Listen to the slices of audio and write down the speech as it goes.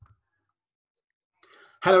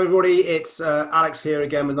Hello, everybody. It's Alex here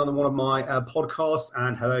again with another one of my podcasts,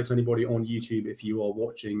 and hello to anybody on YouTube if you are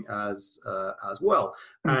watching as well.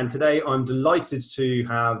 And today I'm delighted to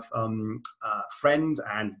have friend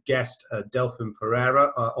and guest Delphine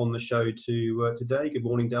Pereira on the show today. Good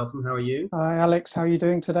morning, Delphine. How are you? Hi, Alex. How are you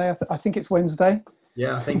doing today? I think it's Wednesday.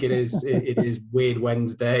 Yeah, I think it is. It is Weird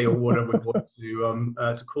Wednesday, or whatever we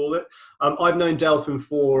want to call it. I've known Delphine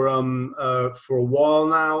for a while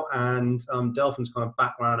now, and Delphine's kind of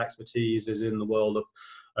background expertise is in the world of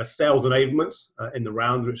sales enablement in the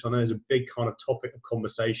round, which I know is a big kind of topic of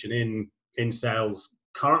conversation in sales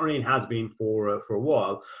currently, and has been for a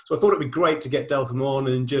while. So I thought it'd be great to get Delphine on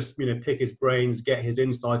and just pick his brains, get his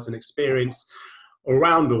insights and experience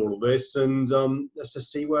around all of this, and let's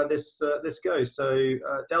just see where this goes. So,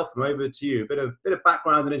 Delphine, over to you. A bit of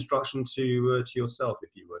background and introduction to yourself,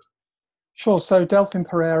 if you would. Sure. So, Delphine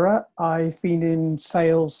Pereira. I've been in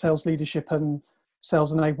sales leadership, and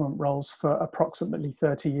sales enablement roles for approximately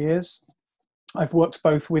 30 years. I've worked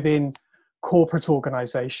both within corporate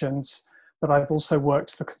organizations, but I've also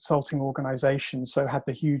worked for consulting organizations. So, had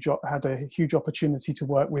a huge opportunity to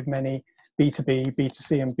work with many B2B,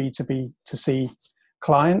 B2C, and B2B2C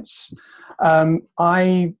clients.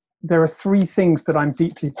 There are three things that I'm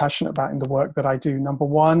deeply passionate about in the work that I do. Number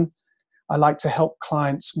one, I like to help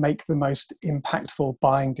clients make the most impactful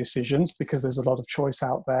buying decisions because there's a lot of choice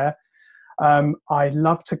out there. I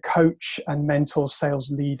love to coach and mentor sales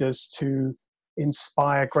leaders to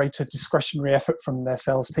inspire greater discretionary effort from their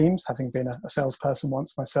sales teams, having been a salesperson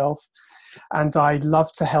once myself. And I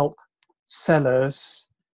love to help sellers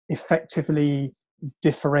effectively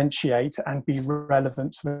differentiate and be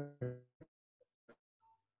relevant to the.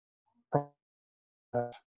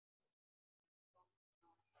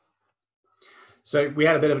 So we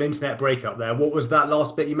had a bit of an internet breakup there. What was that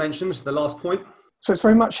last bit you mentioned, the last point? So it's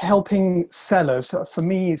very much helping sellers. For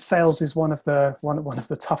me, sales is one of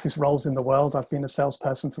the toughest roles in the world. I've been a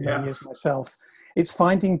salesperson for many years myself. It's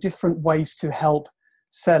finding different ways to help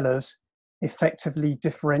sellers effectively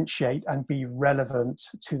differentiate and be relevant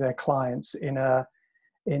to their clients in a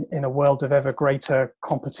world of ever greater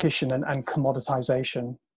competition and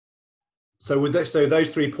commoditization. So those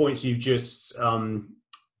 3 points you've just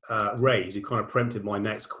raised, you kind of preempted my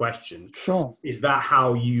next question. Sure. Is that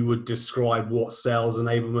how you would describe what sales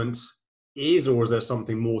enablement is, or is there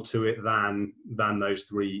something more to it than those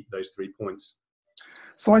three points?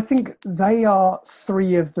 So I think they are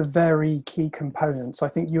three of the very key components. I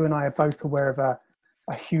think you and I are both aware of a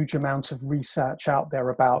huge amount of research out there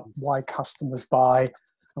about why customers buy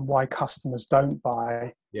and why customers don't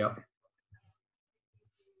buy. Yeah.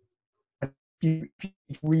 You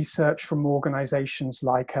research from organizations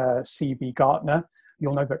like CB Gartner,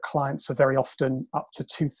 you'll know that clients are very often up to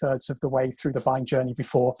 2/3 of the way through the buying journey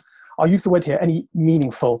before, I'll use the word here, any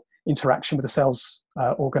meaningful interaction with a sales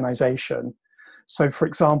organization. So for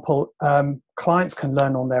example, clients can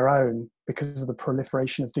learn on their own because of the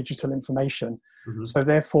proliferation of digital information. Mm-hmm. So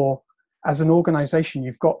therefore, as an organization,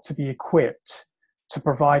 you've got to be equipped to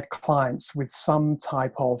provide clients with some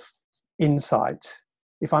type of insight.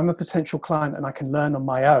 If I'm a potential client and I can learn on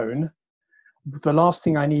my own, the last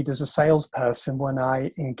thing I need as a salesperson when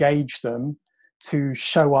I engage them to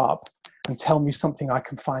show up and tell me something I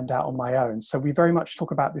can find out on my own. So we very much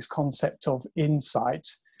talk about this concept of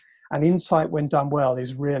insight. And insight, when done well,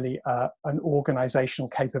 is really an organizational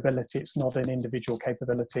capability. It's not an individual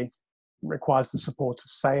capability. It requires the support of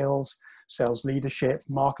sales leadership,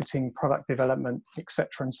 marketing, product development, etc.,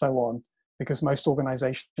 and so on, because most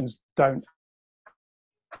organizations don't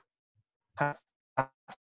have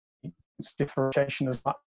differentiation as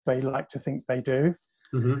much as they like to think they do.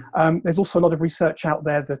 Mm-hmm. There's also a lot of research out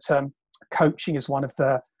there that coaching is one of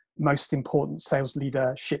the most important sales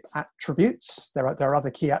leadership attributes. There are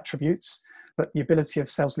other key attributes, but the ability of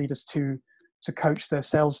sales leaders to coach their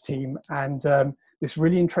sales team, and this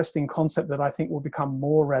really interesting concept that I think will become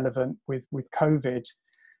more relevant with COVID,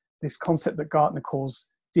 this concept that Gartner calls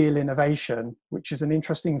deal innovation, which is an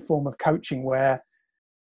interesting form of coaching where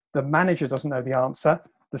the manager doesn't know the answer,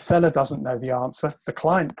 the seller doesn't know the answer, the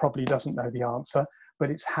client probably doesn't know the answer,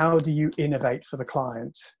 but it's how do you innovate for the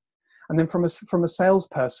client? And then from a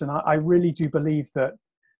salesperson, I really do believe that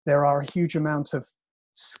there are a huge amount of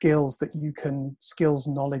skills,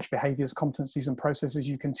 knowledge, behaviors, competencies, and processes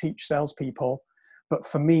you can teach salespeople. But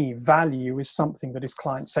for me, value is something that is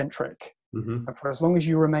client-centric. Mm-hmm. And for as long as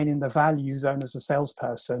you remain in the value zone as a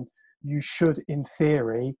salesperson, you should, in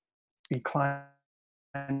theory, be client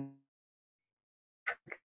and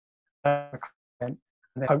then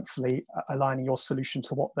hopefully aligning your solution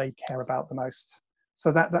to what they care about the most.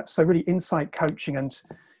 So that's really insight coaching and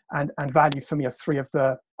and value for me are three of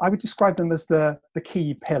the, I would describe them as the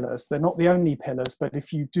key pillars. They're not the only pillars, but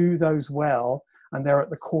if you do those well, and they're at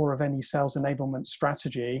the core of any sales enablement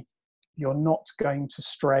strategy, you're not going to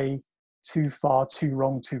stray too far, too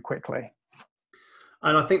wrong, too quickly.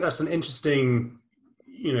 And I think that's an interesting,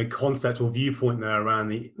 concept or viewpoint there around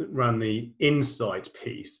the insight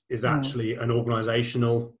piece is actually an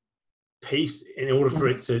organizational piece. In order for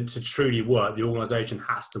it to truly work, the organization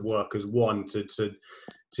has to work as one to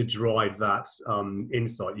drive that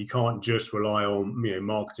insight. You can't just rely on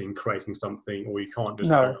marketing creating something, or you can't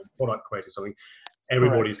just rely on product creating something.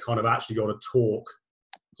 Everybody's kind of actually got to talk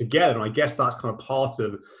together. And I guess that's kind of part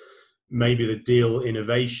of maybe the deal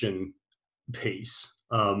innovation piece,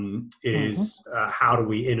 is how do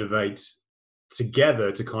we innovate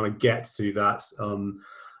together to kind of get to that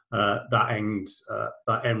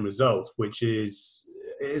that end result, which is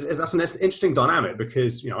that's an interesting dynamic,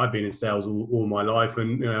 because I've been in sales all my life,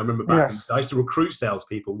 and I remember back I used to recruit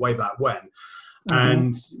salespeople way back when,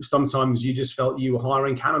 and sometimes you just felt you were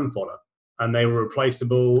hiring cannon fodder, and they were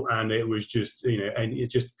replaceable, and it was just and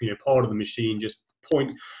it's just part of the machine. Just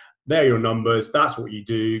point, there are your numbers, that's what you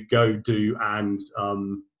do, go do and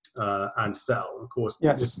sell. Of course,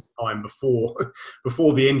 this time before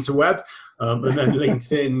the interweb, and then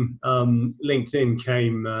LinkedIn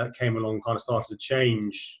came along, kind of started to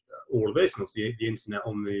change all of this, and obviously the internet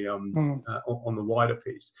on the wider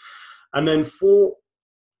piece. And then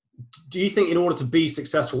do you think in order to be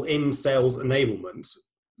successful in sales enablement,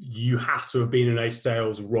 you have to have been in a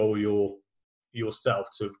sales role yourself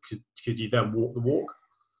because you then walk the walk?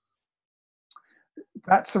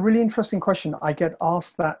 That's a really interesting question. I get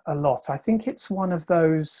asked that a lot. I think it's one of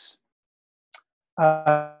those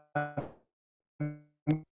I've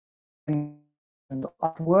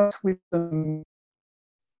worked with some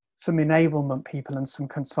enablement people and some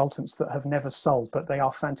consultants that have never sold, but they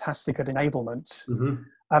are fantastic at enablement.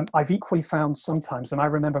 I've equally found sometimes, and I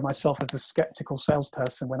remember myself as a skeptical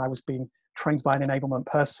salesperson when I was being trained by an enablement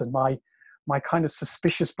person, my kind of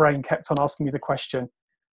suspicious brain kept on asking me the question,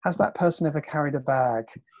 has that person ever carried a bag?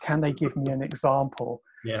 Can they give me an example?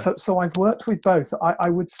 So I've worked with both. I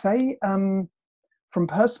would say from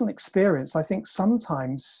personal experience, I think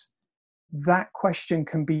sometimes that question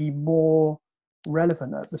can be more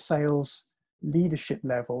relevant at the sales leadership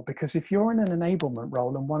level, because if you're in an enablement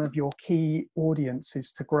role and one of your key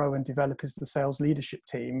audiences to grow and develop is the sales leadership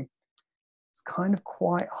team, it's kind of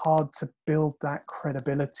quite hard to build that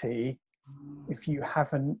credibility if you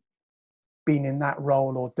haven't been in that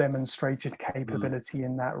role or demonstrated capability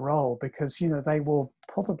in that role, because they will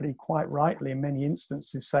probably quite rightly in many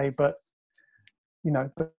instances say, but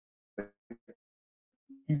but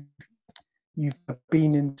you've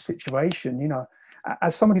been in the situation.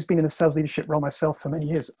 As someone who's been in a sales leadership role myself for many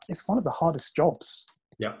years, it's one of the hardest jobs.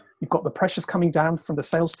 You've got the pressures coming down from the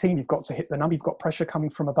sales team, you've got to hit the number, you've got pressure coming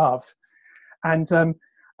from above, and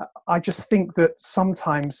I just think that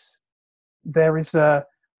sometimes there is a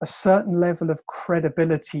certain level of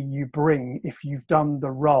credibility you bring if you've done the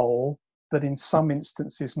role that in some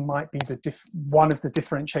instances might be one of the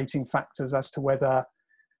differentiating factors as to whether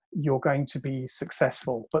you're going to be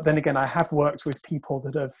successful. But then again, I have worked with people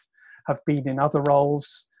that have been in other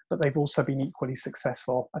roles, but they've also been equally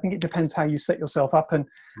successful. I think it depends how you set yourself up, and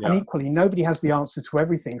equally, nobody has the answer to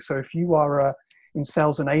everything. So if you are in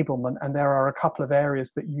sales enablement and there are a couple of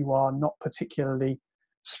areas that you are not particularly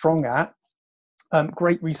strong at,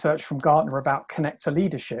 great research from Gartner about connector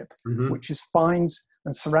leadership, which is find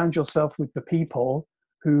and surround yourself with the people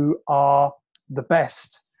who are the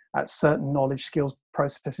best at certain knowledge, skills,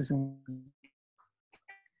 processes, and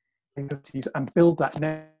abilities, and build that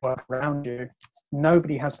network around you.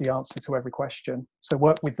 Nobody has the answer to every question. So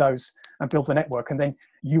work with those and build the network. And then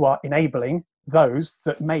you are enabling those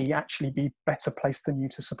that may actually be better placed than you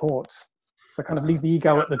to support. So kind of leave the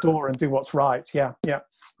ego at the door and do what's right. Yeah.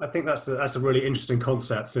 I think that's a really interesting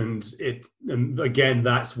concept, and again,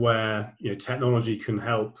 that's where technology can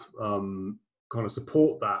help kind of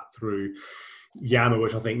support that through Yammer,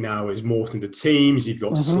 which I think now is morphed into Teams. You've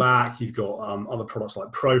got Slack, you've got other products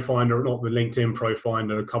like Profinder, not the LinkedIn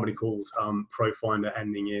Profinder, a company called Profinder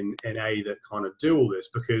ending in A that kind of do all this,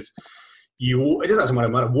 because it doesn't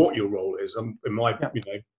matter what your role is. In my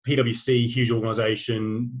PwC, huge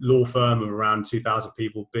organization, law firm of around 2,000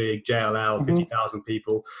 people, big, JLL, 50,000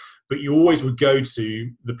 people, but you always would go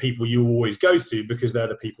to the people you always go to because they're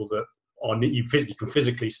the people that you can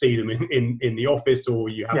physically see them in the office, or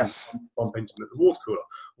you have to bump into them at the water cooler.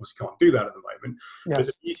 Of course, you can't do that at the moment. But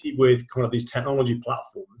the beauty with kind of these technology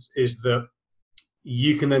platforms is that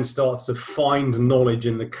you can then start to find knowledge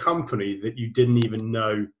in the company that you didn't even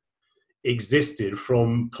know existed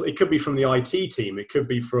from, it could be from the IT team, it could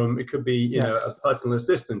be a personal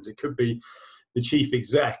assistant, it could be the chief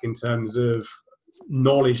exec, in terms of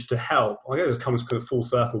knowledge to help. I guess it comes kind of full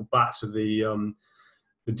circle back to the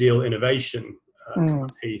deal innovation kind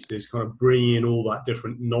of piece, is kind of bringing in all that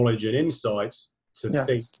different knowledge and insights to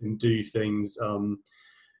think and do things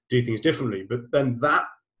differently. But then that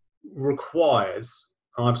requires,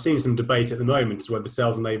 I've seen some debate at the moment, as whether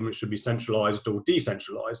sales enablement should be centralized or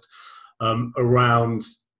decentralized, around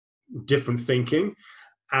different thinking.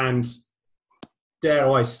 And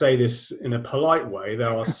dare I say this in a polite way, there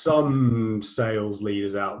are some sales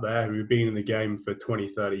leaders out there who've been in the game for 20,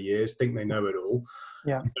 30 years, think they know it all,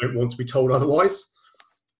 don't want to be told otherwise.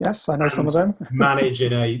 Yes, I know some of them. Manage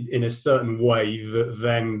in a certain way that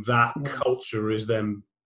then that culture is then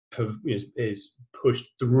is pushed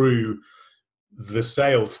through the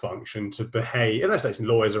sales function to behave. Unless it's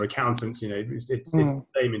lawyers or accountants, it's the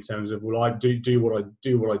same in terms of, well, I do what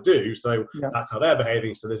I do, so that's how they're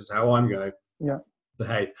behaving, so this is how I'm going to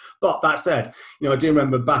behave. But that said, I do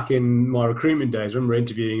remember back in my recruitment days, I remember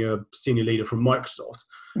interviewing a senior leader from Microsoft,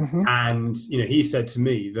 and he said to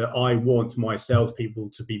me that I want my salespeople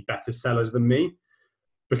to be better sellers than me,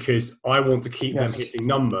 because I want to keep them hitting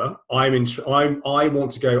number. I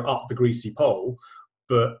want to go up the greasy pole,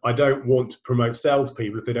 but I don't want to promote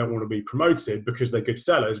salespeople if they don't want to be promoted because they're good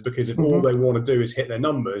sellers. Because if all they want to do is hit their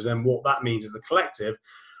numbers, and what that means is a collective,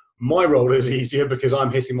 my role is easier because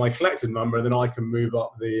I'm hitting my collective number, and then I can move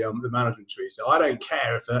up the management tree. So I don't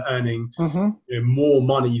care if they're earning more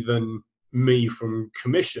money than me from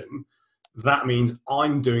commission. That means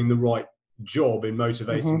I'm doing the right job in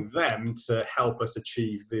motivating them to help us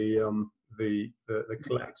achieve the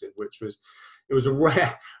collective, which was, it was a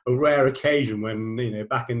rare occasion when,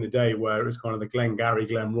 back in the day, where it was kind of the Glengarry,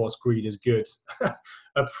 Glen Ross, greed is good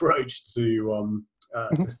approach to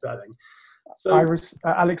selling. So,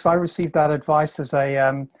 Alex, I received that advice as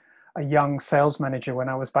a young sales manager when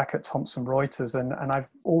I was back at Thomson Reuters, and I've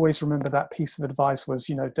always remembered that piece of advice was,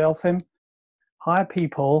 Delphine, hire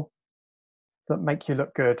people that make you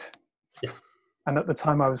look good. Yeah. And at the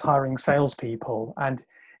time I was hiring salespeople, and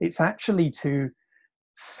it's actually to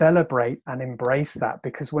celebrate and embrace that,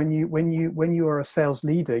 because when you are a sales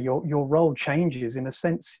leader, your role changes. In a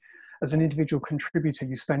sense, as an individual contributor,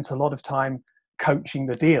 you spent a lot of time coaching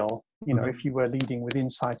the deal, if you were leading with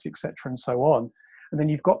insights, etc., and so on. And then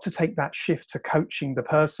you've got to take that shift to coaching the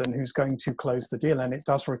person who's going to close the deal, and it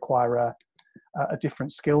does require a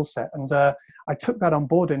different skill set. And I took that on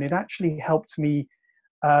board, and it actually helped me.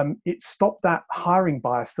 It stopped that hiring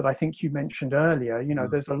bias that I think you mentioned earlier.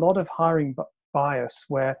 There's a lot of hiring bias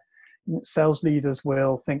where sales leaders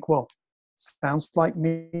will think, well, sounds like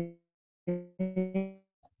me,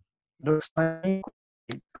 looks like me,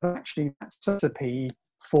 but actually that's a recipe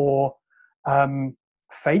for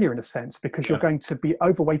failure in a sense, because you're going to be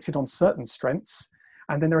overweighted on certain strengths,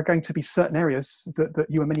 and then there are going to be certain areas that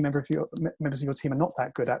you and many members of your team are not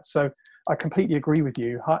that good at. So I completely agree with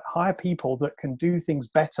you. Hire people that can do things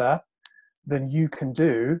better than you can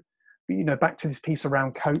do. Back to this piece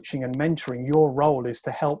around coaching and mentoring, your role is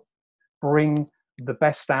to help bring the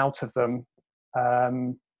best out of them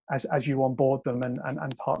as you onboard them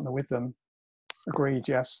and partner with them. Agreed,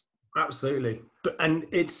 yes. Absolutely. And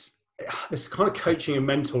it's this kind of coaching and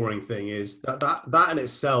mentoring thing is that in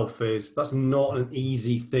itself that's not an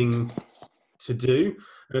easy thing to do.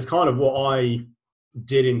 And it's kind of what I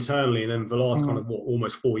did internally, and then for the last kind of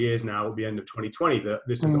almost 4 years now, at the end of 2020, that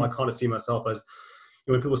this is, I kind of see myself as,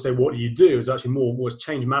 when people say, what do you do? It's actually more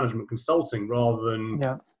change management consulting rather than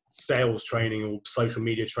sales training or social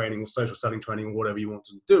media training or social selling training or whatever you want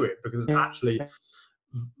to do it, because it's actually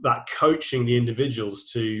that coaching the individuals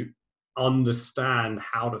to understand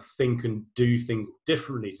how to think and do things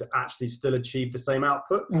differently to actually still achieve the same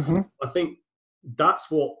output. I think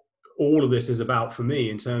that's what all of this is about for me,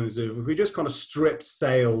 in terms of, if we just kind of strip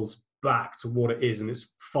sales back to what it is and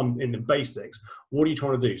it's fun in the basics, what are you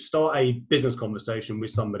trying to do? Start a business conversation with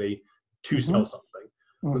somebody to sell something.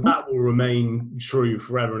 But that will remain true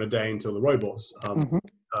forever and a day until the robots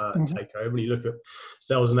take over. And you look at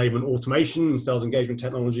sales enablement automation and sales engagement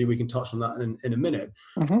technology, we can touch on that in a minute.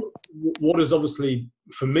 What has obviously,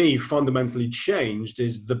 for me, fundamentally changed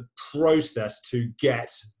is the process to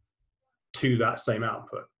get to that same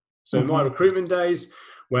output. So in my recruitment days,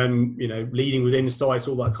 when, leading with insights,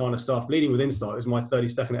 all that kind of stuff, leading with insight was my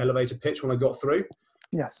 30-second elevator pitch when I got through.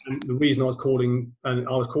 Yes. And the reason I was calling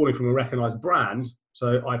from a recognized brand,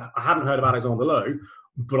 so I haven't heard of Alexander Lowe,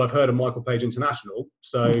 but I've heard of Michael Page International.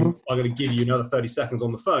 So I'm going to give you another 30 seconds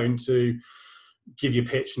on the phone to give you a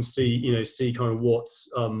pitch and see kind of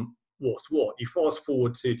what's what. You fast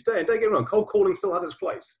forward to today, and don't get me wrong, cold calling still has its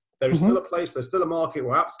place. There is still a place. There's still a market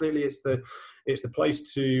where absolutely it's the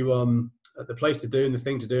place to do and the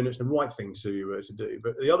thing to do, and it's the right thing to do.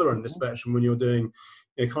 But at the other end of the spectrum, when you're doing,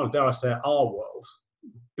 kind of, dare I say, our world,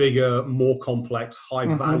 bigger, more complex,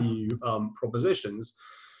 high value propositions,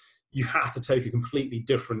 you have to take a completely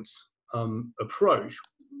different approach,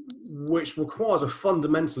 which requires a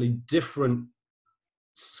fundamentally different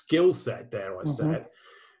skill set, dare I say,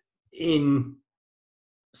 in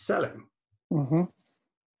selling.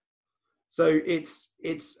 So it's,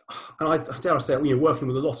 and I dare I say, when you're working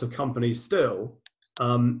with a lot of companies still,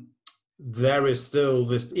 there is still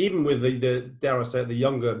this, even with the dare I say, the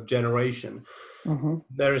younger generation,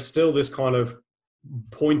 there is still this kind of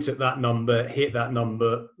point at that number, hit that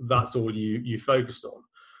number, that's all you focus on.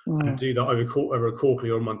 And do that over a quarterly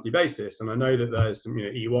or a monthly basis. And I know that there's some,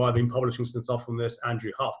 EY have been publishing some stuff on this.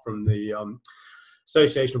 Andrew Huff from the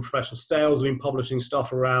Association of Professional Sales have been publishing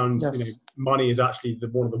stuff around, money is actually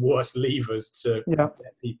one of the worst levers to get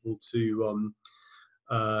people to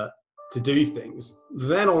do things.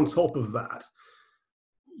 Then on top of that,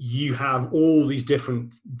 you have all these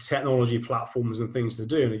different technology platforms and things to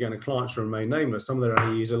do. And again, a client should remain nameless. Some of their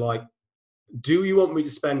AEs are like, do you want me to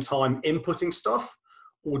spend time inputting stuff,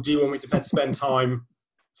 or do you want me to spend time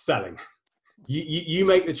selling? You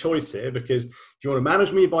make the choice here, because if you want to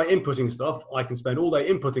manage me by inputting stuff, I can spend all day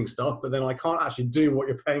inputting stuff, but then I can't actually do what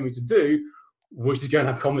you're paying me to do, which is go and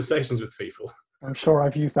have conversations with people. I'm sure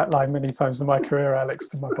I've used that line many times in my career, Alex,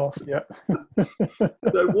 to my boss. Yeah.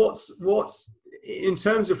 So what's in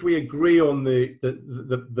terms of, we agree on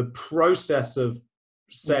the process of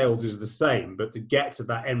sales is the same, but to get to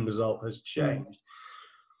that end result has changed.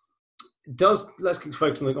 Let's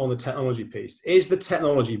focus on the technology piece. Is the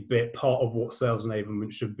technology bit part of what sales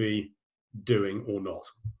enablement should be doing or not?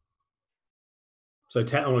 So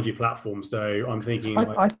technology platforms. So I'm thinking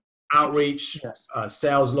Outreach,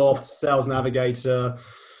 Sales Loft, Sales Navigator,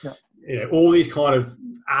 all these kind of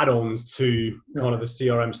add-ons to kind of the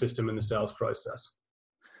CRM system and the sales process.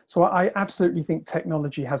 So I absolutely think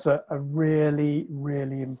technology has a really,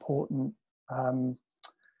 really important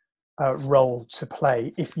role to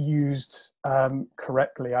play if used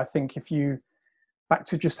correctly. I think back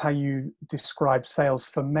to just how you describe sales,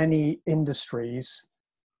 for many industries,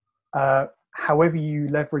 however you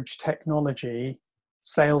leverage technology,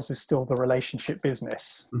 sales is still the relationship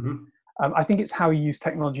business. I think it's how you use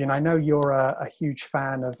technology. And I know you're a huge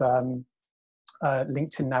fan of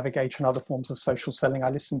LinkedIn Navigator and other forms of social selling. I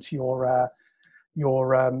listened to your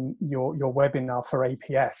webinar for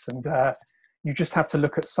APS, and you just have to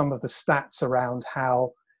look at some of the stats around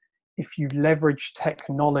how, if you leverage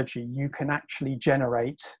technology, you can actually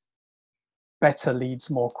generate better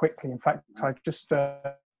leads more quickly. In fact, I just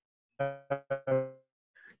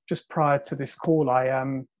prior to this call,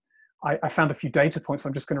 I found a few data points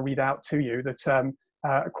I'm just going to read out to you that,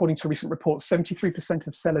 according to a recent report, 73%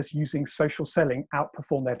 of sellers using social selling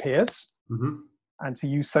outperform their peers. And to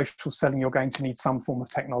use social selling, you're going to need some form of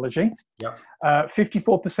technology.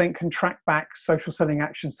 54% can track back social selling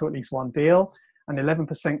actions to at least one deal, and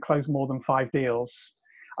 11% close more than 5 deals.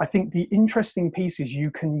 I think the interesting piece is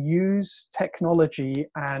you can use technology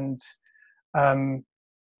and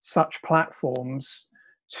such platforms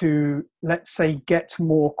to, let's say, get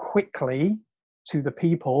more quickly to the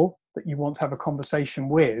people that you want to have a conversation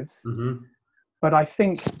with. But I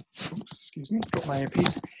think, excuse me, got my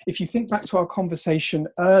earpiece. If you think back to our conversation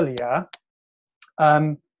earlier,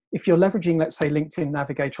 if you're leveraging, let's say, LinkedIn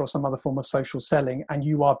Navigator or some other form of social selling, and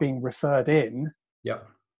you are being referred in,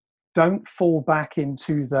 don't fall back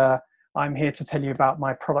into I'm here to tell you about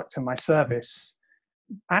my product and my service.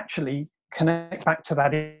 Actually, connect back to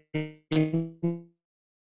that.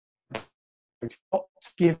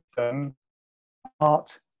 Give them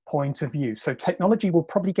art point of view. So technology will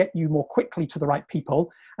probably get you more quickly to the right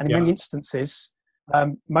people. And in many instances,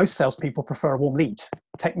 most salespeople prefer a warm lead.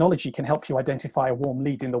 Technology can help you identify a warm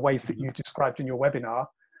lead in the ways that you described in your webinar.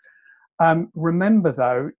 Remember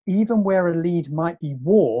though, even where a lead might be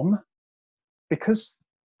warm, because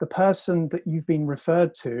the person that you've been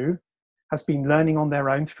referred to has been learning on their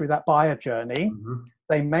own through that buyer journey,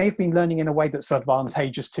 they may have been learning in a way that's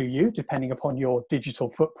advantageous to you, depending upon your digital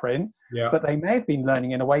footprint, but they may have been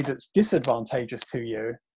learning in a way that's disadvantageous to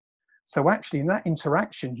you. So actually in that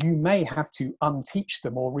interaction, you may have to unteach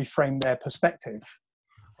them or reframe their perspective.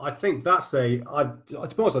 I think that's to be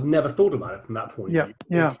honest, I've never thought about it from that point of view.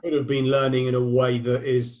 You could have been learning in a way that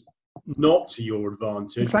is not to your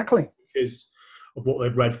advantage. Exactly. Because of what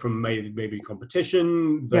they've read from maybe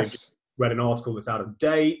competition, they've read an article that's out of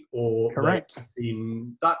date, or correct.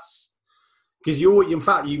 that's, because you're in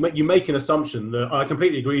fact you make an assumption that I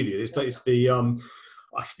completely agree with you. It's the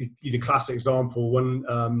I think the classic example when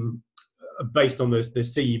based on the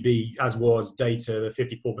CEB as was data, the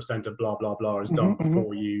 54% of blah blah blah is done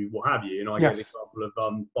before you what have you. And I gave the Yes. example of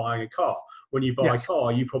buying a car. When you buy a Yes.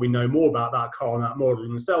 car, you probably know more about that car and that model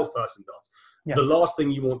than the salesperson does. Yeah. The last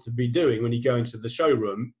thing you want to be doing when you go into the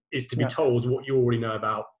showroom is to be told what you already know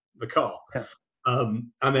about the car. Yeah.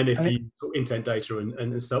 And then if And you intent data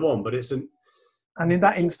and so on, but it's an and in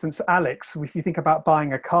that instance, Alex, if you think about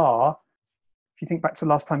buying a car, if you think back to the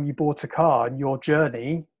last time you bought a car and your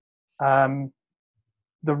journey,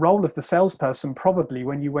 the role of the salesperson probably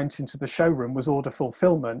when you went into the showroom was order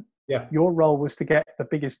fulfillment. Yeah. Your role was to get the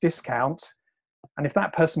biggest discount. And if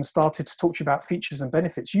that person started to talk to you about features and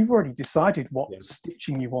benefits, you've already decided what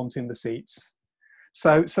stitching you want in the seats.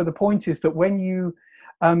 So the point is that when you,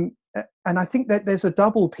 and I think that there's a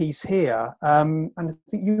double piece here. And I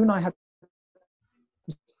think you and I had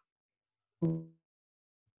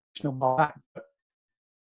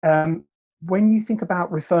when you think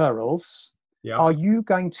about referrals, are you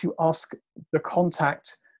going to ask the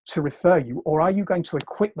contact to refer you, or are you going to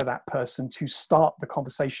equip that person to start the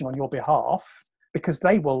conversation on your behalf? Because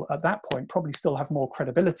they will, at that point, probably still have more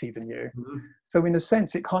credibility than you. So in a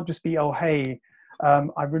sense, it can't just be, oh, hey,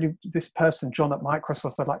 this person, John at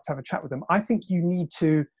Microsoft, I'd like to have a chat with them. I think you need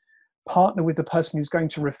to partner with the person who's going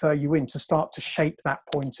to refer you in to start to shape that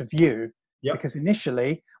point of view. Because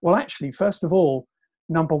initially, well, actually, first of all,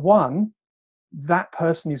 number one, that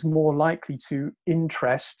person is more likely to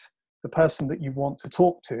interest the person that you want to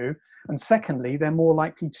talk to. And secondly, they're more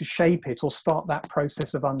likely to shape it or start that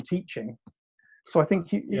process of unteaching. So I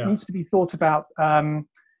think it needs to be thought about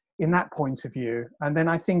in that point of view. And then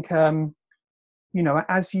I think,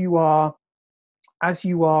 as you are,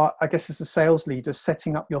 I guess, as a sales leader,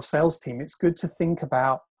 setting up your sales team, it's good to think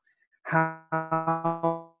about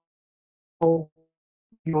how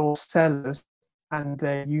your sellers and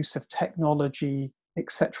their use of technology,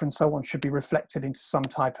 etc., and so on, should be reflected into some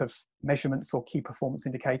type of measurements or key performance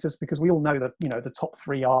indicators, because we all know that the top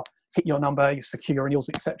three are hit your number, you secure your renewals,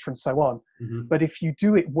 etc., and so on. But if you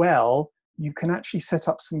do it well, you can actually set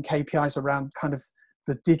up some KPIs around kind of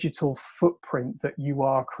the digital footprint that you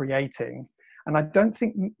are creating. And I don't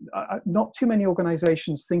think not too many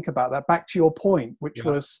organizations think about that. Back to your point, which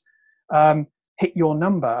was hit your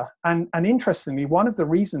number. And interestingly, one of the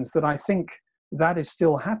reasons that I think that is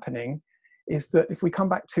still happening is that if we come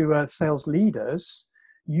back to sales leaders,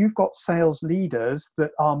 you've got sales leaders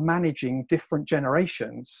that are managing different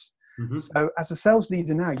generations. So as a sales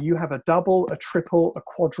leader now, you have a double, a triple, a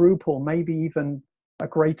quadruple, maybe even a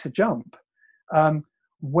greater jump.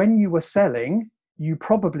 When you were selling, you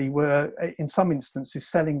probably were, in some instances,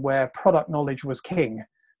 selling where product knowledge was king.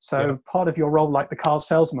 So part of your role, like the car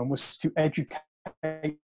salesman, was to educate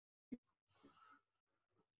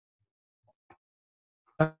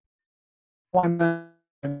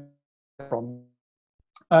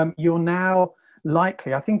you're now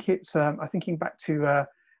likely, I think it's, I'm thinking back to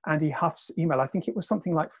Andy Huff's email, I think it was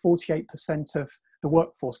something like 48% of the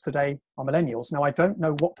workforce today are millennials. Now, I don't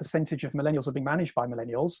know what percentage of millennials are being managed by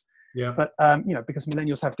millennials, but because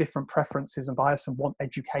millennials have different preferences and bias and want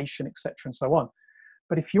education, etc., and so on.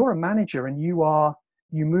 But if you're a manager and you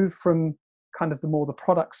move from kind of the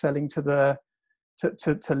product selling to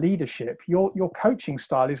to leadership, your coaching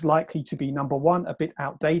style is likely to be, number one, a bit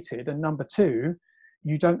outdated, and number two,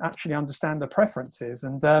 you don't actually understand the preferences.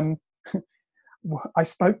 And I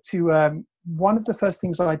spoke to one of the first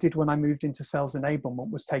things I did when I moved into sales enablement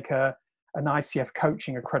was take an ICF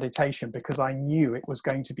coaching accreditation, because I knew it was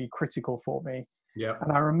going to be critical for me.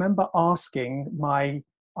 And I remember asking my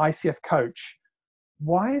ICF coach,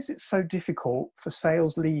 why is it so difficult for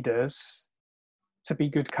sales leaders to be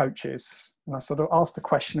good coaches? And I sort of asked the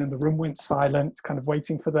question and the room went silent, kind of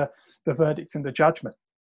waiting for the verdict and the judgment.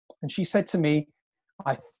 And she said to me,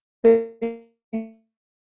 I think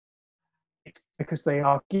it's because they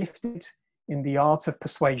are gifted in the art of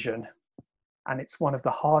persuasion, and it's one of the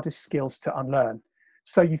hardest skills to unlearn.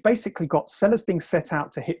 So you've basically got sellers being set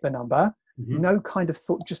out to hit the number, no kind of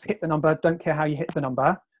thought, just hit the number, don't care how you hit the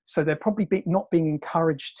number. So they're probably not being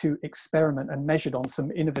encouraged to experiment and measured on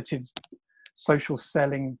some innovative social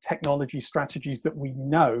selling technology strategies that we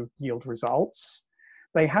know yield results.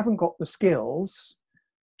 They haven't got the skills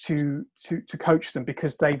to coach them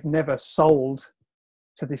because they've never sold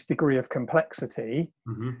to this degree of complexity.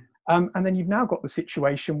 And then you've now got the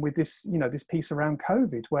situation with this, this piece around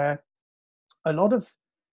COVID, where a lot of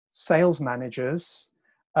sales managers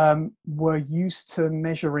were used to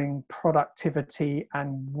measuring productivity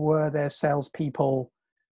and were their salespeople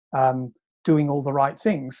doing all the right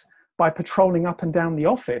things. by patrolling up and down the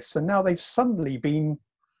office. And now we've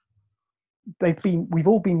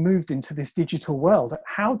all been moved into this digital world.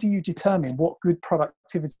 How do you determine what good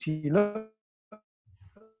productivity looks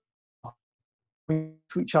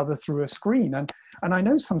to each other through a screen? And I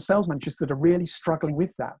know some sales managers that are really struggling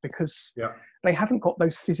with that because they haven't got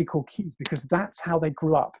those physical cues, because that's how they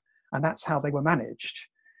grew up and that's how they were managed.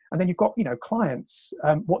 And then you've got, clients.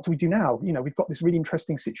 What do we do now? We've got this really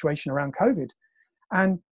interesting situation around COVID,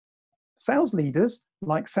 and sales leaders,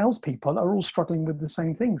 like salespeople, are all struggling with the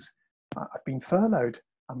same things. I've been furloughed.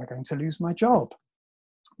 Am I going to lose my job?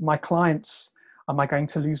 My clients, am I going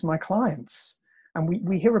to lose my clients? And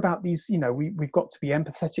we hear about these, we've got to be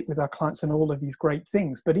empathetic with our clients and all of these great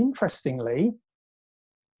things. But interestingly,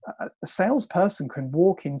 a salesperson can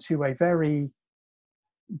walk into a very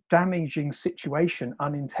damaging situation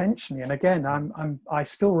unintentionally. And again, I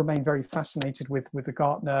still remain very fascinated with the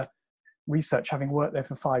Gartner research, having worked there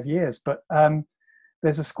for 5 years. But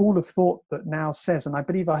there's a school of thought that now says, and I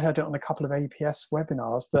believe I heard it on a couple of APS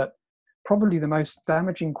webinars, that probably the most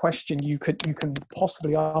damaging question you can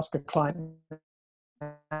possibly ask a client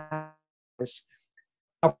is,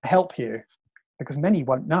 how can I help you? Because many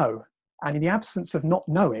won't know. And in the absence of not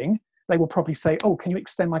knowing, they will probably say, oh, can you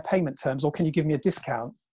extend my payment terms, or can you give me a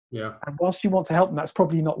discount? Yeah. And whilst you want to help them, that's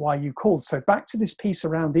probably not why you called. So back to this piece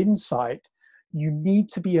around insight, you need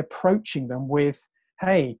to be approaching them with,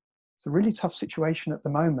 hey, it's a really tough situation at the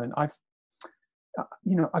moment.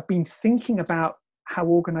 I've been thinking about how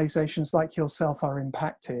organizations like yourself are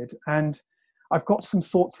impacted, and I've got some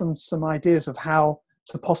thoughts and some ideas of how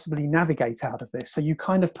to possibly navigate out of this. So you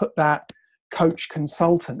kind of put that coach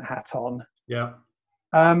consultant hat on. Yeah.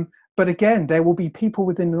 But again, there will be people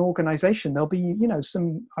within an organization. There'll be,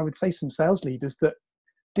 I would say some sales leaders that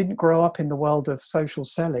didn't grow up in the world of social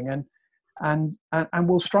selling and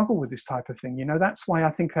will struggle with this type of thing. That's why I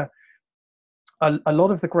think a lot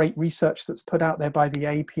of the great research that's put out there by the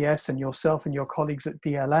APS and yourself and your colleagues at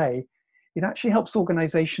DLA, it actually helps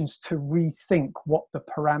organizations to rethink what the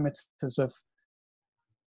parameters of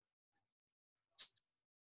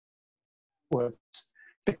words,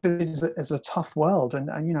 because it is a tough world. And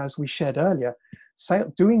as we shared earlier,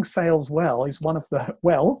 doing sales well is one of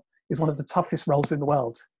the toughest roles in the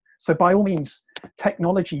world. So by all means,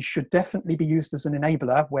 technology should definitely be used as an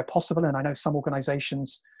enabler where possible. And I know some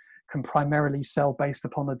organizations can primarily sell based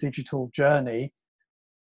upon a digital journey,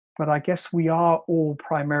 but I guess we are all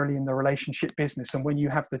primarily in the relationship business. And when you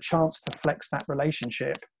have the chance to flex that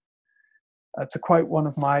relationship, to quote one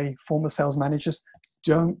of my former sales managers,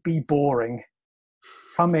 don't be boring.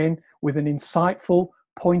 Come in with an insightful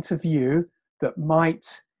point of view that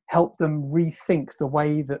might help them rethink the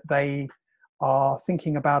way that they are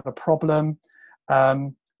thinking about a problem,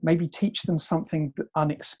 maybe teach them something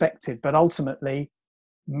unexpected, but ultimately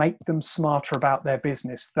make them smarter about their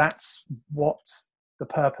business. That's what the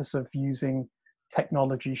purpose of using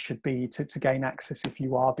technology should be, to gain access if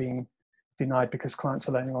you are being denied because clients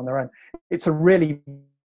are learning on their own. It's a really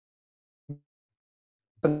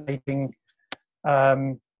fascinating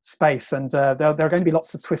space, and there are going to be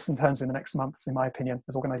lots of twists and turns in the next months, in my opinion,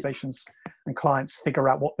 as organizations and clients figure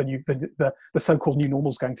out what the so-called new normal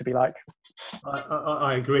is going to be like.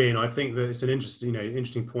 I agree, and I think that it's an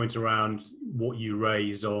interesting point around what you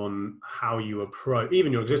raise on how you approach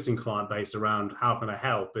even your existing client base around how can I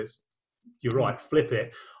help. You're right, flip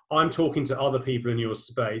it. I'm talking to other people in your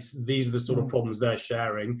space. These are the sort of problems they're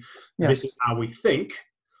sharing. Yes. This is how we think.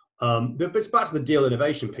 But it's back to the deal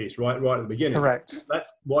innovation piece, right at the beginning. Correct.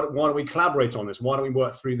 Why don't we collaborate on this? Why don't we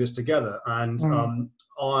work through this together? And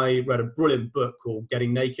I read a brilliant book called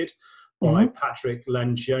Getting Naked by Patrick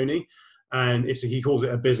Lencioni. And he calls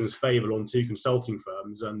it a business fable on two consulting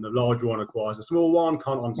firms. And the large one acquires the small one,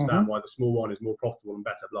 can't understand why the small one is more profitable and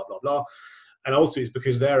better, blah, blah, blah. And also it's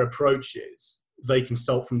because their approach is they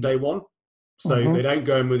consult from day one. So they don't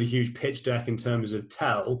go in with a huge pitch deck in terms of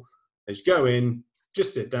tell. They just go in,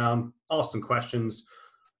 just sit down, ask some questions,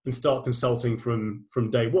 and start consulting from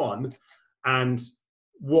day one. And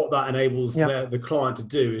what that enables the client to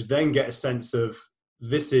do is then get a sense of,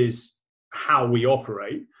 this is how we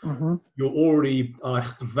operate. You're already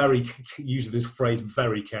use this phrase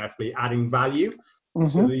very carefully, adding value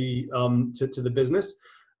to the business.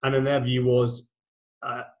 And then their view was,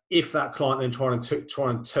 if that client then try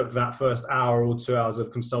and took that first hour or 2 hours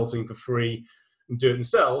of consulting for free and do it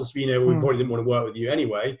themselves, we probably didn't want to work with you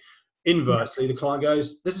anyway. Inversely, the client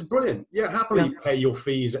goes, this is brilliant. Yeah, happily pay your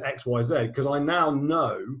fees at X, Y, Z, because I now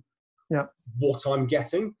know what I'm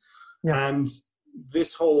getting. And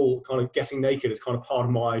this whole kind of getting naked is kind of part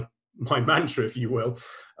of my mantra, if you will.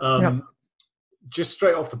 Just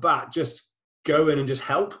straight off the bat, just go in and just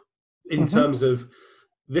help. in terms of,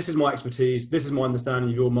 this is my expertise, this is my understanding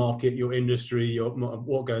of your market, your industry,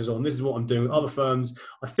 what goes on. This is what I'm doing with other firms.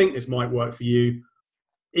 I think this might work for you.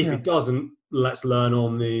 If it doesn't, let's learn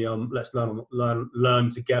on the learn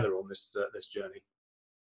together on this this journey.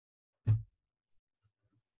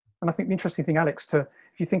 And I think the interesting thing, Alex, if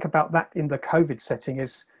you think about that in the COVID setting,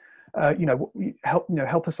 is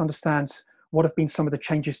help us understand what have been some of the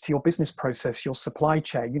changes to your business process, your supply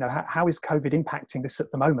chain. How is COVID impacting this at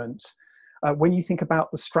the moment? When you think about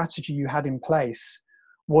the strategy you had in place,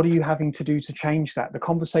 what are you having to do to change that? The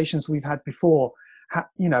conversations we've had before,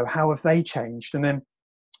 how have they changed? And then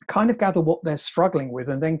kind of gather what they're struggling with,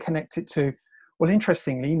 and then connect it to, well,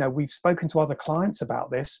 interestingly, we've spoken to other clients about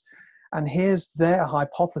this, and here's their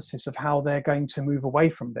hypothesis of how they're going to move away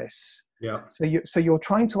from this. Yeah. So you're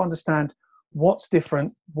trying to understand what's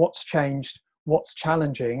different, what's changed, what's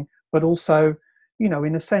challenging, but also,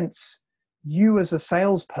 in a sense, you as a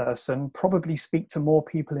salesperson probably speak to more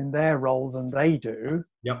people in their role than they do.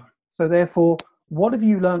 Yep. So therefore, what have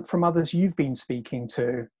you learned from others you've been speaking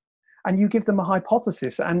to? And you give them a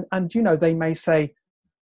hypothesis, and they may say,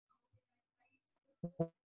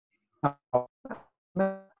 I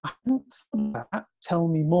hadn't thought of that, tell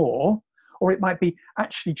me more. Or it might be,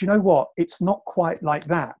 actually, do you know what? It's not quite like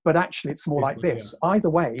that, but actually it's more like this. Yeah. Either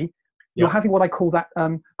way, you're having what I call that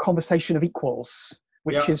conversation of equals,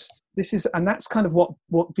 which is, and that's kind of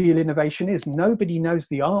what deal innovation is. Nobody knows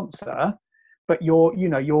the answer, but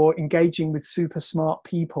you're engaging with super smart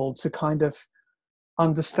people to kind of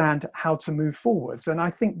understand how to move forwards. And I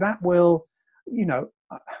think that will,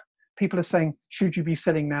 people are saying, should you be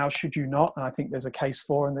selling now? Should you not? And I think there's a case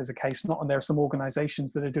for, and there's a case not. And there are some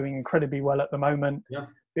organizations that are doing incredibly well at the moment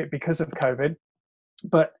because of COVID.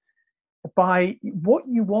 But by what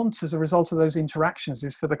you want as a result of those interactions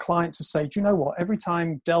is for the client to say, do you know what? Every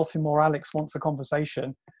time Delphine or Alex wants a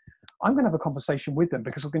conversation, I'm going to have a conversation with them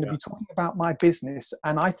because we're going to be talking about my business,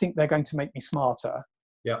 and I think they're going to make me smarter.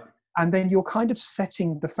 Yeah. And then you're kind of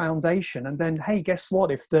setting the foundation. And then, hey, guess what?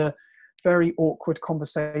 If the very awkward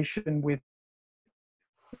conversation with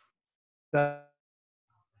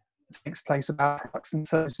takes place about products and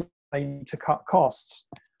services they need to cut costs,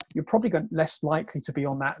 you're probably less likely to be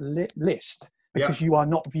on that list because you are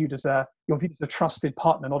not viewed as you're viewed as a trusted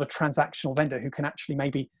partner, not a transactional vendor who can actually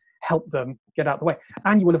maybe help them get out of the way.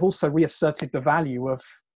 And you will have also reasserted the value of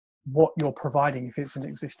what you're providing if it's an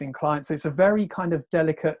existing client. So it's a very kind of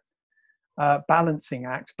delicate balancing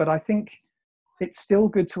act, but I think it's still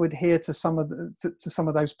good to adhere to some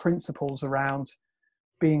of those principles around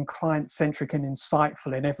being client-centric and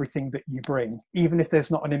insightful in everything that you bring, even if there's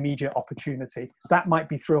not an immediate opportunity. That might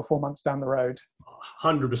be 3 or 4 months down the road.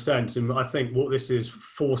 100%. And I think what this is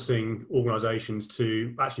forcing organizations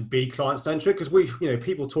to actually be client-centric, because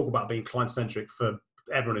people talk about being client-centric for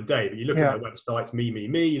ever and a day, but you look at their websites, me,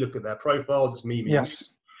 you look at their profiles, it's me, me.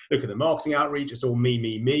 Look at the marketing outreach, it's all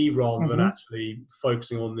me, rather than actually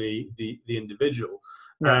focusing on the individual.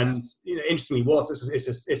 And interestingly, whilst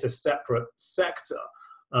it's a separate sector,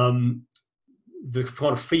 the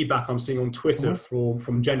kind of feedback I'm seeing on Twitter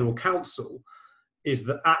from general counsel is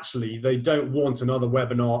that actually they don't want another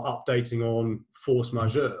webinar updating on force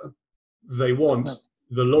majeure. They want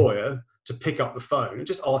the lawyer to pick up the phone and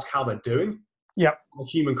just ask how they're doing. Yeah, a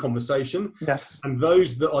human conversation. Yes. And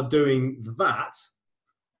those that are doing that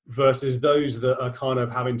versus those that are kind of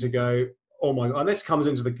having to go, oh my God, and this comes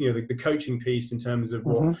into the coaching piece in terms of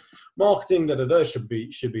what marketing should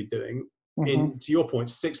be doing. To your point,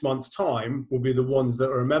 6 months time will be the ones that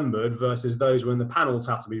are remembered versus those when the panels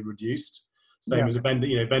have to be reduced. Same as a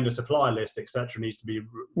vendor supply list, etc., needs to be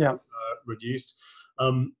reduced.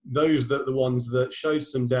 Those that the ones that showed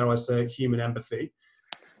some, dare I say, human empathy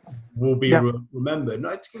will be remembered. No,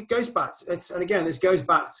 it goes back. This goes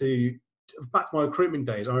back to my recruitment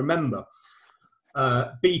days. I remember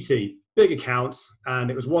BT, big accounts, and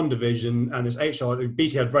it was one division, and this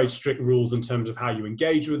BT had very strict rules in terms of how you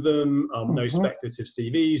engage with them. No speculative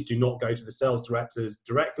CVs. Do not go to the sales directors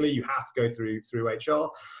directly. You have to go through HR.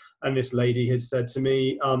 And this lady had said to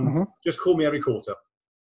me, just call me every quarter.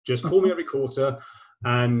 Just call me every quarter.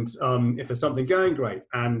 And if there's something going, great.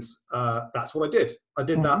 And that's what I did. I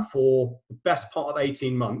did that for the best part of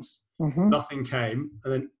 18 months. Nothing came.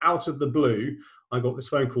 And then out of the blue, I got this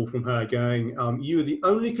phone call from her going, you are the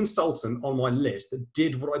only consultant on my list that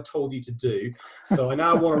did what I told you to do. So I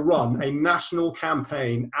now want to run a national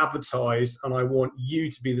campaign, advertise, and I want you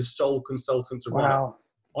to be the sole consultant to run it.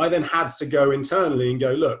 I then had to go internally and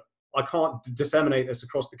go, look, I can't disseminate this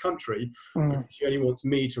across the country. She only wants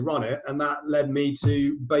me to run it. And that led me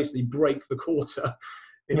to basically break the quarter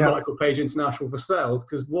in Michael Page International for sales.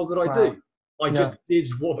 Because what did I do? I just did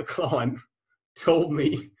what the client told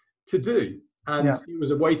me to do. And it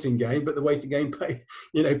was a waiting game, but the waiting game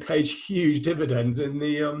paid huge dividends in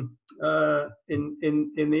the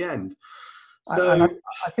in the end. So and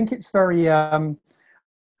I think it's very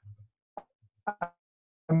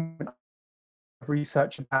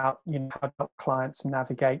research about how to help clients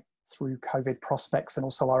navigate through COVID prospects and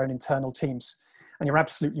also our own internal teams. And you're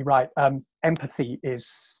absolutely right. Empathy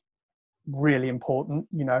is really important.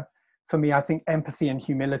 For me, I think empathy and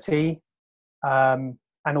humility and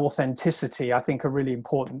authenticity, I think, are really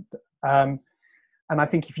important. And I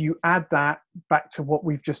think if you add that back to what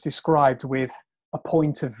we've just described with a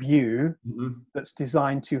point of view that's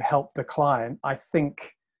designed to help the client, I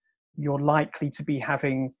think you're likely to be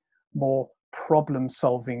having more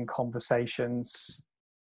problem-solving conversations.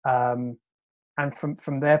 And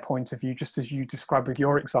from their point of view, just as you described with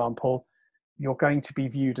your example, you're going to be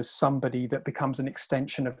viewed as somebody that becomes an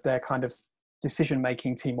extension of their kind of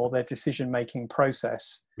decision-making team or their decision-making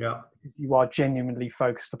process. Yeah, you are genuinely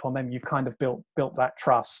focused upon them. You've kind of built that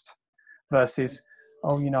trust versus,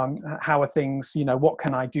 how are things, what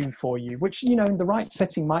can I do for you? Which, in the right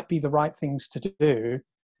setting might be the right things to do.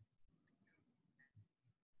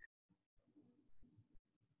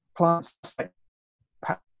 Clients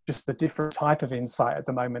just a different type of insight at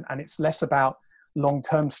the moment, and it's less about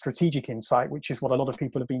long-term strategic insight, which is what a lot of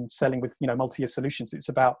people have been selling with multi-year solutions. It's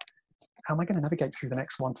about how am I going to navigate through the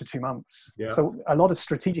next 1 to 2 months. So a lot of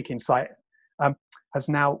strategic insight a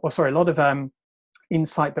lot of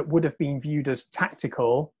insight that would have been viewed as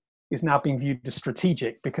tactical is now being viewed as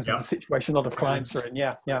strategic because of the situation a lot of clients are in.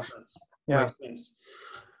 Makes sense.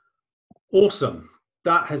 Awesome.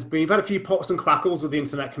 That has been, we've had a few pops and crackles with the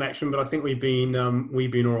internet connection, but I think we've been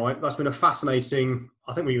all right. That's been a fascinating,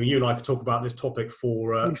 I think you and I could talk about this topic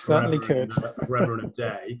for certainly could. forever and a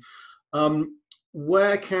day.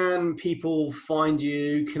 Where can people find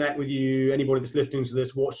you, connect with you? Anybody that's listening to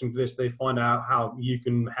this, watching this, they find out how you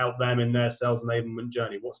can help them in their sales enablement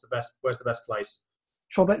journey. Where's the best place?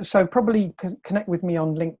 Sure. So probably connect with me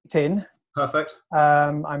on LinkedIn. Perfect.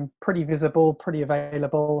 I'm pretty visible, pretty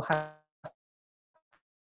available. Have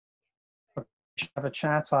a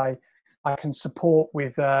chat. I can support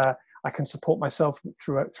with I can support myself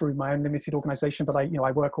through my own limited organization, but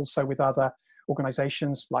I work also with other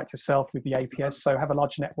organizations like yourself with the APS, so have a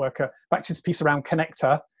large network. Back to this piece around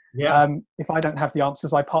connector. If I don't have the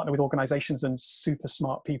answers, I partner with organizations and super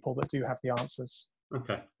smart people that do have the answers.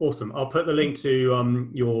 Okay, awesome. I'll put the link to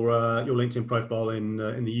your LinkedIn profile in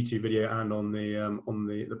the YouTube video and on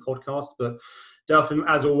the podcast. But Delphin,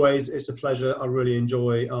 as always, it's a pleasure. I really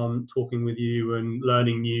enjoy talking with you and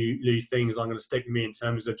learning new things. I'm going to stick with me in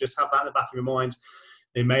terms of just have that in the back of your mind.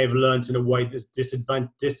 They may have learned in a way that's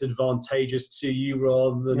disadvantageous to you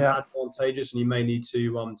rather than advantageous, and you may need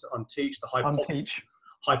to unteach the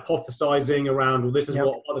hypothesizing around. Well, this is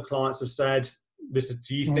what other clients have said. Do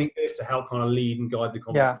you think this, to help kind of lead and guide the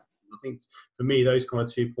conversation? I think for me, those kind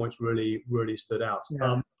of 2 points really stood out.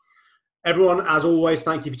 Everyone, as always,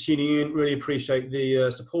 thank you for tuning in. Really appreciate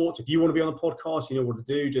the support. If you want to be on the podcast, you know what to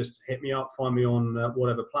do. Just hit me up, find me on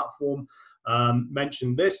whatever platform.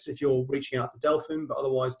 Mention this if you're reaching out to Delphin, but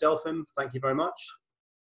otherwise, Delphin, thank you very much.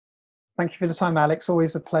 Thank you for the time, Alex.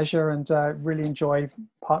 Always a pleasure, and really enjoy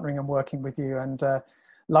partnering and working with you, and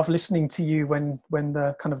love listening to you when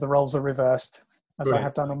the kind of the roles are reversed, as Brilliant. I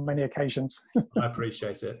have done on many occasions. I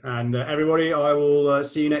appreciate it. And everybody, I will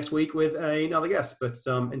see you next week with another guest. But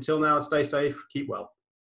until now, stay safe, keep well.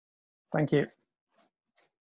 Thank you.